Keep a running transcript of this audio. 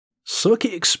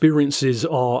circuit experiences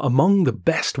are among the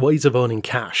best ways of earning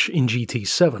cash in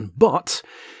GT7, but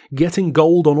getting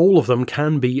gold on all of them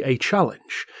can be a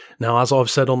challenge. Now, as I've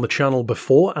said on the channel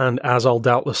before, and as I'll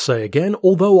doubtless say again,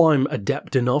 although I'm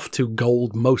adept enough to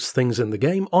gold most things in the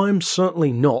game, I'm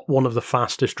certainly not one of the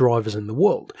fastest drivers in the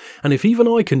world. And if even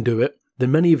I can do it,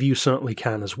 then many of you certainly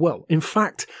can as well. In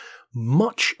fact,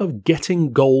 much of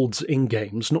getting golds in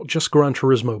games, not just Gran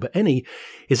Turismo but any,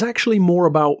 is actually more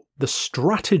about the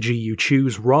strategy you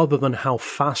choose rather than how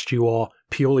fast you are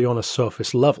purely on a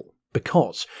surface level.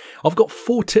 Because I've got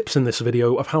 4 tips in this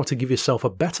video of how to give yourself a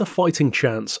better fighting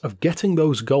chance of getting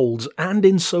those golds, and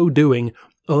in so doing,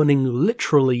 earning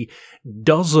literally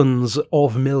dozens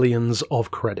of millions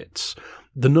of credits.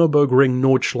 The Nürburgring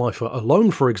Nordschleife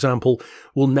alone, for example,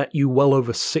 will net you well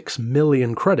over 6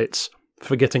 million credits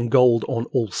for getting gold on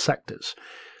all sectors.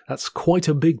 That's quite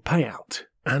a big payout.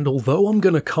 And although I'm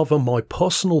going to cover my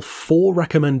personal 4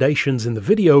 recommendations in the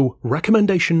video,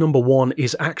 recommendation number 1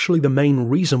 is actually the main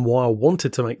reason why I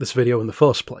wanted to make this video in the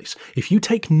first place. If you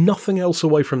take nothing else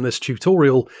away from this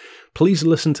tutorial, please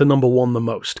listen to number 1 the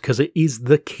most, because it is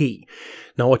the key.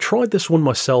 Now, I tried this one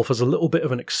myself as a little bit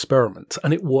of an experiment,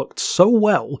 and it worked so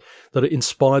well that it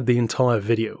inspired the entire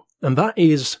video. And that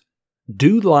is,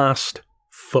 do last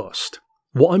first.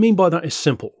 What I mean by that is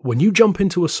simple. When you jump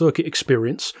into a circuit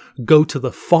experience, go to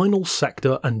the final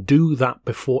sector and do that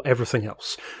before everything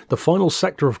else. The final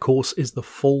sector, of course, is the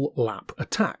full lap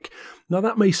attack. Now,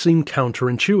 that may seem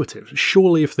counterintuitive.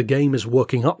 Surely if the game is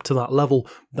working up to that level,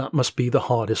 that must be the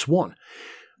hardest one.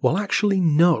 Well, actually,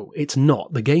 no, it's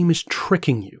not. The game is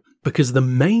tricking you, because the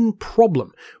main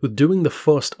problem with doing the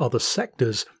first other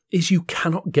sectors is you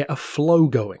cannot get a flow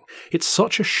going. It's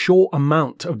such a short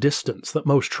amount of distance that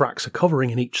most tracks are covering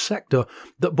in each sector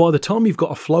that by the time you've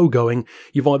got a flow going,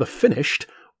 you've either finished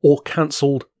or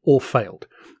cancelled or failed.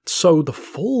 So the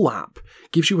full lap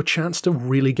gives you a chance to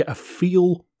really get a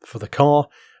feel for the car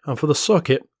and for the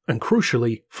circuit, and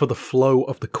crucially for the flow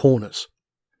of the corners.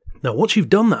 Now, once you've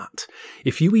done that,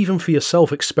 if you even for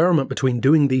yourself experiment between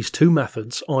doing these 2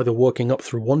 methods, either working up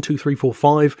through 1, 2, 3, 4,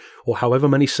 5, or however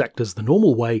many sectors the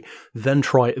normal way, then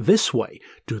try it this way.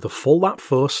 Do the full lap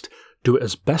first, do it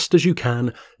as best as you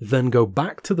can, then go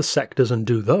back to the sectors and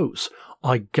do those.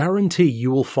 I guarantee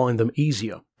you will find them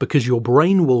easier, because your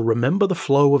brain will remember the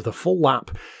flow of the full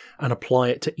lap and apply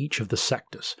it to each of the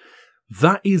sectors.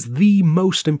 That is the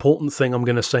most important thing I'm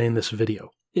going to say in this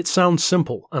video. It sounds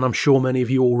simple, and I'm sure many of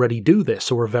you already do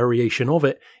this or a variation of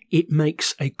it. It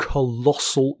makes a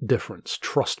colossal difference,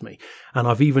 trust me. And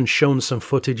I've even shown some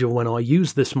footage of when I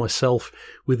used this myself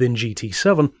within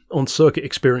GT7 on circuit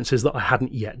experiences that I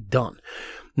hadn't yet done.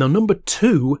 Now, number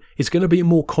 2 is going to be a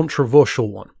more controversial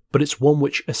one, but it's one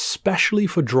which, especially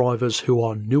for drivers who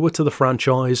are newer to the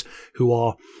franchise, who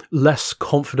are less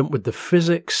confident with the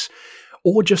physics,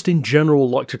 or just in general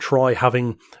like to try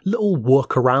having little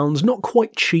workarounds, not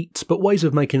quite cheats, but ways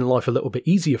of making life a little bit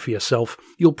easier for yourself,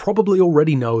 you'll probably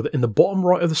already know that in the bottom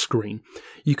right of the screen,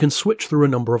 you can switch through a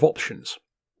number of options.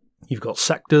 You've got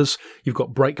sectors, you've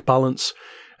got brake balance,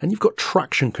 and you've got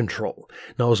traction control.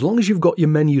 Now, as long as you've got your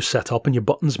menu set up and your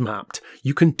buttons mapped,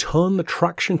 you can turn the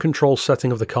traction control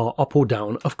setting of the car up or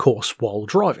down, of course, while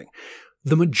driving.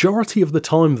 The majority of the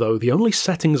time, though, the only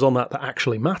settings on that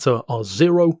actually matter are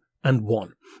 0 and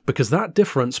 1, because that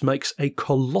difference makes a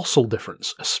colossal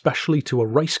difference, especially to a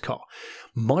race car.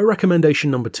 My recommendation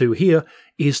number 2 here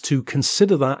is to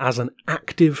consider that as an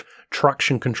active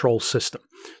traction control system.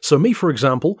 So me, for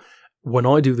example, when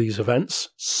I do these events,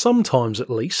 sometimes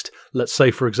at least, let's say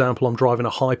for example I'm driving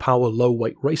a high power low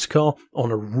weight race car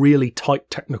on a really tight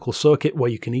technical circuit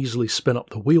where you can easily spin up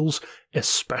the wheels,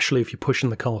 especially if you're pushing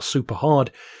the car super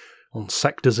hard, on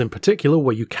sectors in particular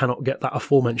where you cannot get that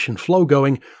aforementioned flow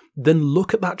going, then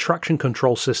look at that traction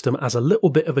control system as a little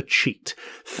bit of a cheat.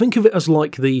 Think of it as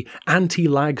like the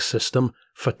anti-lag system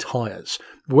for tyres,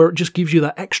 where it just gives you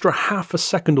that extra half a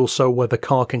second or so where the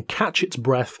car can catch its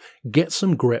breath, get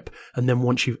some grip, and then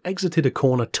once you've exited a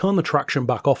corner, turn the traction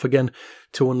back off again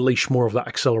to unleash more of that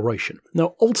acceleration.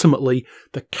 Now, ultimately,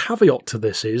 the caveat to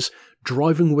this is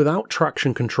driving without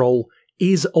traction control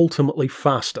is ultimately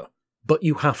faster. But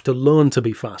you have to learn to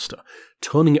be faster.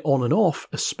 Turning it on and off,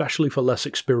 especially for less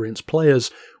experienced players,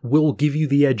 will give you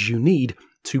the edge you need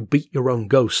to beat your own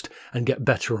ghost and get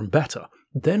better and better.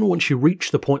 Then once you reach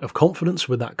the point of confidence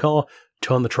with that car,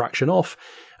 turn the traction off,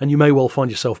 and you may well find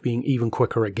yourself being even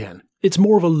quicker again. It's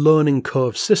more of a learning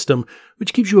curve system,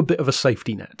 which gives you a bit of a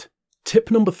safety net.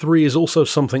 Tip number 3 is also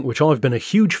something which I've been a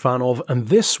huge fan of, and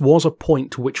this was a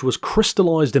point which was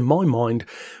crystallised in my mind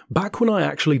back when I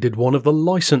actually did one of the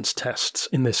licence tests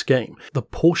in this game, the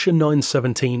Porsche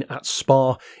 917 at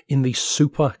Spa in the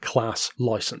Super Class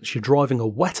licence. You're driving a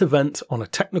wet event on a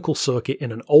technical circuit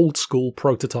in an old school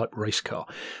prototype race car.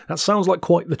 That sounds like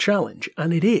quite the challenge,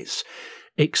 and it is,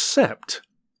 except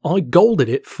I golded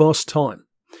it first time.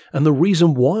 And the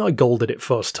reason why I golded it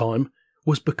first time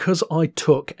was because I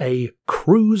took a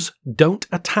cruise, don't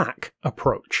attack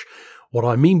approach. What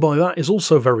I mean by that is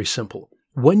also very simple.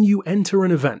 When you enter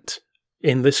an event,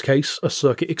 in this case a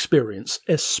circuit experience,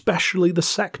 especially the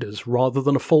sectors rather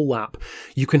than a full lap,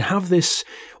 you can have this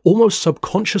almost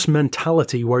subconscious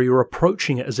mentality where you're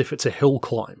approaching it as if it's a hill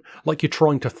climb, like you're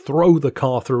trying to throw the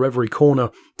car through every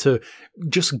corner to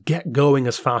just get going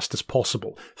as fast as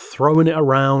possible, throwing it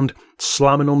around,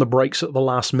 slamming on the brakes at the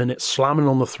last minute, slamming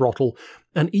on the throttle,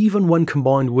 and even when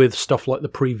combined with stuff like the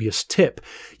previous tip,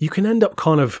 you can end up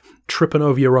kind of tripping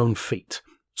over your own feet.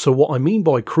 So what I mean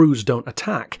by cruise don't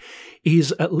attack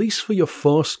is, at least for your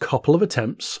first couple of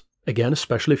attempts, again,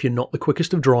 especially if you're not the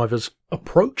quickest of drivers,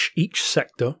 approach each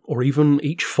sector or even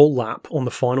each full lap on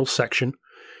the final section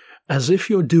as if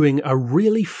you're doing a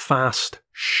really fast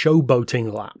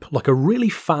showboating lap, like a really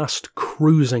fast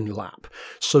cruising lap.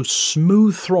 So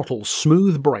smooth throttle,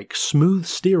 smooth brakes, smooth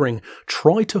steering,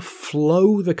 try to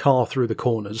flow the car through the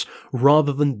corners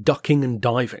rather than ducking and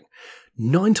diving.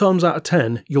 9 times out of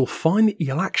 10, you'll find that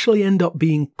you'll actually end up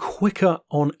being quicker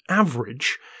on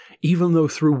average, even though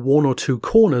through 1 or 2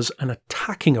 corners an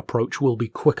attacking approach will be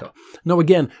quicker. Now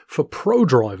again, for pro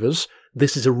drivers,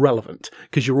 this is irrelevant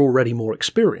because you're already more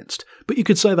experienced, but you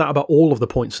could say that about all of the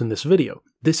points in this video.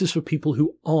 This is for people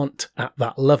who aren't at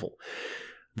that level.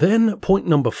 Then point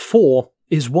number 4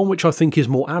 is one which I think is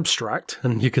more abstract,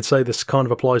 and you could say this kind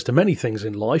of applies to many things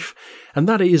in life, and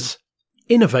that is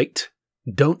innovate,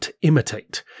 don't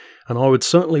imitate. And I would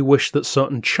certainly wish that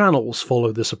certain channels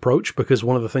followed this approach, because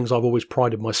one of the things I've always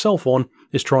prided myself on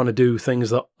is trying to do things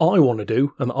that I want to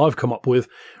do and that I've come up with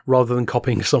rather than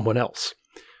copying someone else.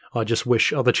 I just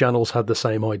wish other channels had the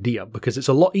same idea, because it's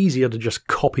a lot easier to just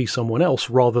copy someone else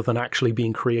rather than actually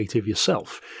being creative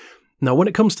yourself. Now, when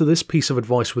it comes to this piece of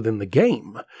advice within the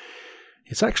game,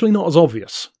 it's actually not as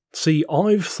obvious. See,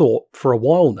 I've thought for a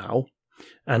while now,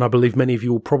 and I believe many of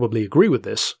you will probably agree with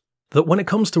this, that when it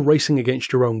comes to racing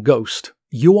against your own ghost,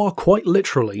 you are quite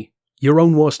literally your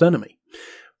own worst enemy.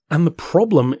 And the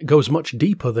problem goes much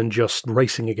deeper than just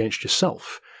racing against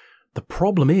yourself. The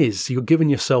problem is you're giving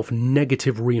yourself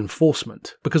negative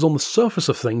reinforcement, because on the surface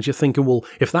of things you're thinking, well,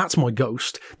 if that's my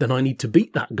ghost, then I need to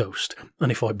beat that ghost,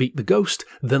 and if I beat the ghost,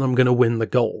 then I'm going to win the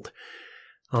gold.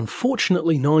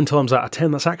 Unfortunately, 9 times out of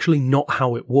 10, that's actually not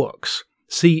how it works.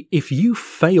 See, if you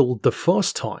failed the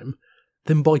first time,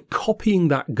 then by copying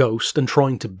that ghost and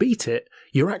trying to beat it,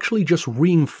 you're actually just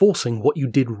reinforcing what you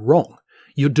did wrong.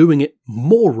 You're doing it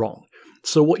more wrong.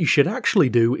 So what you should actually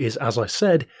do is, as I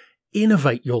said,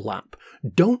 innovate your lap.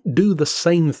 Don't do the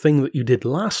same thing that you did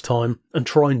last time and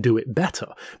try and do it better,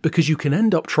 because you can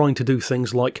end up trying to do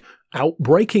things like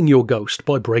outbraking your ghost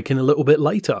by braking a little bit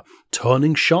later,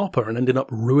 turning sharper and ending up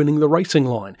ruining the racing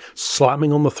line,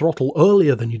 slamming on the throttle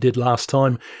earlier than you did last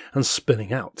time, and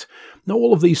spinning out. Now,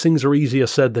 all of these things are easier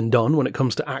said than done when it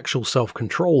comes to actual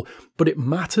self-control, but it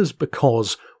matters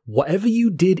because whatever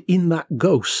you did in that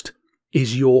ghost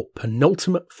is your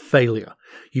penultimate failure.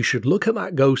 You should look at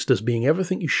that ghost as being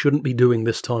everything you shouldn't be doing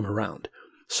this time around.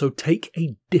 So take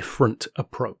a different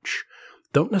approach.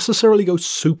 Don't necessarily go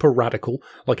super radical,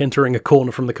 like entering a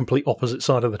corner from the complete opposite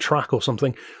side of the track or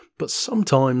something, but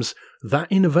sometimes that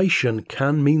innovation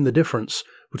can mean the difference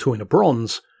between a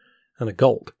bronze and a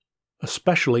gold,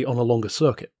 especially on a longer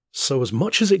circuit. So as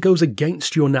much as it goes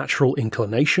against your natural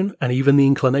inclination, and even the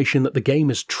inclination that the game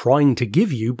is trying to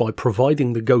give you by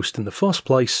providing the ghost in the first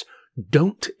place,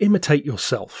 don't imitate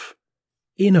yourself.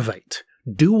 Innovate.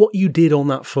 Do what you did on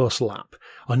that first lap.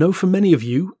 I know for many of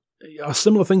you, a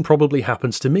similar thing probably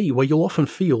happens to me, where you'll often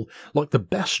feel like the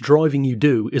best driving you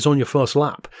do is on your first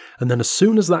lap, and then as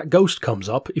soon as that ghost comes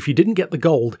up, if you didn't get the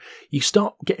gold, you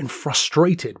start getting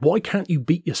frustrated. Why can't you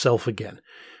beat yourself again?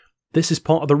 This is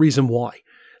part of the reason why.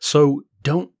 So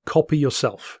don't copy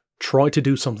yourself. Try to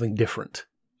do something different.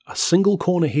 A single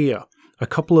corner here, a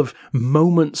couple of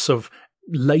moments of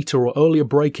later or earlier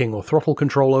braking or throttle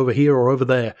control over here or over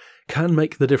there can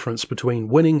make the difference between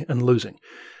winning and losing.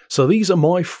 So these are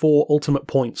my 4 ultimate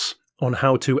points on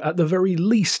how to, at the very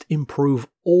least, improve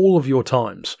all of your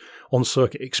times on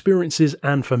circuit experiences,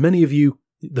 and for many of you,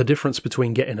 the difference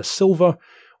between getting a silver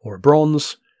or a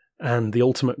bronze and the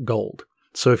ultimate gold.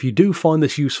 So if you do find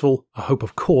this useful, I hope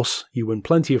of course you win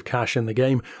plenty of cash in the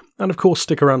game, and of course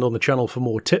stick around on the channel for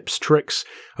more tips, tricks,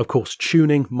 of course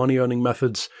tuning, money earning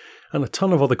methods, and a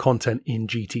ton of other content in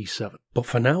GT7. But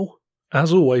for now,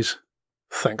 as always,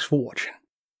 thanks for watching.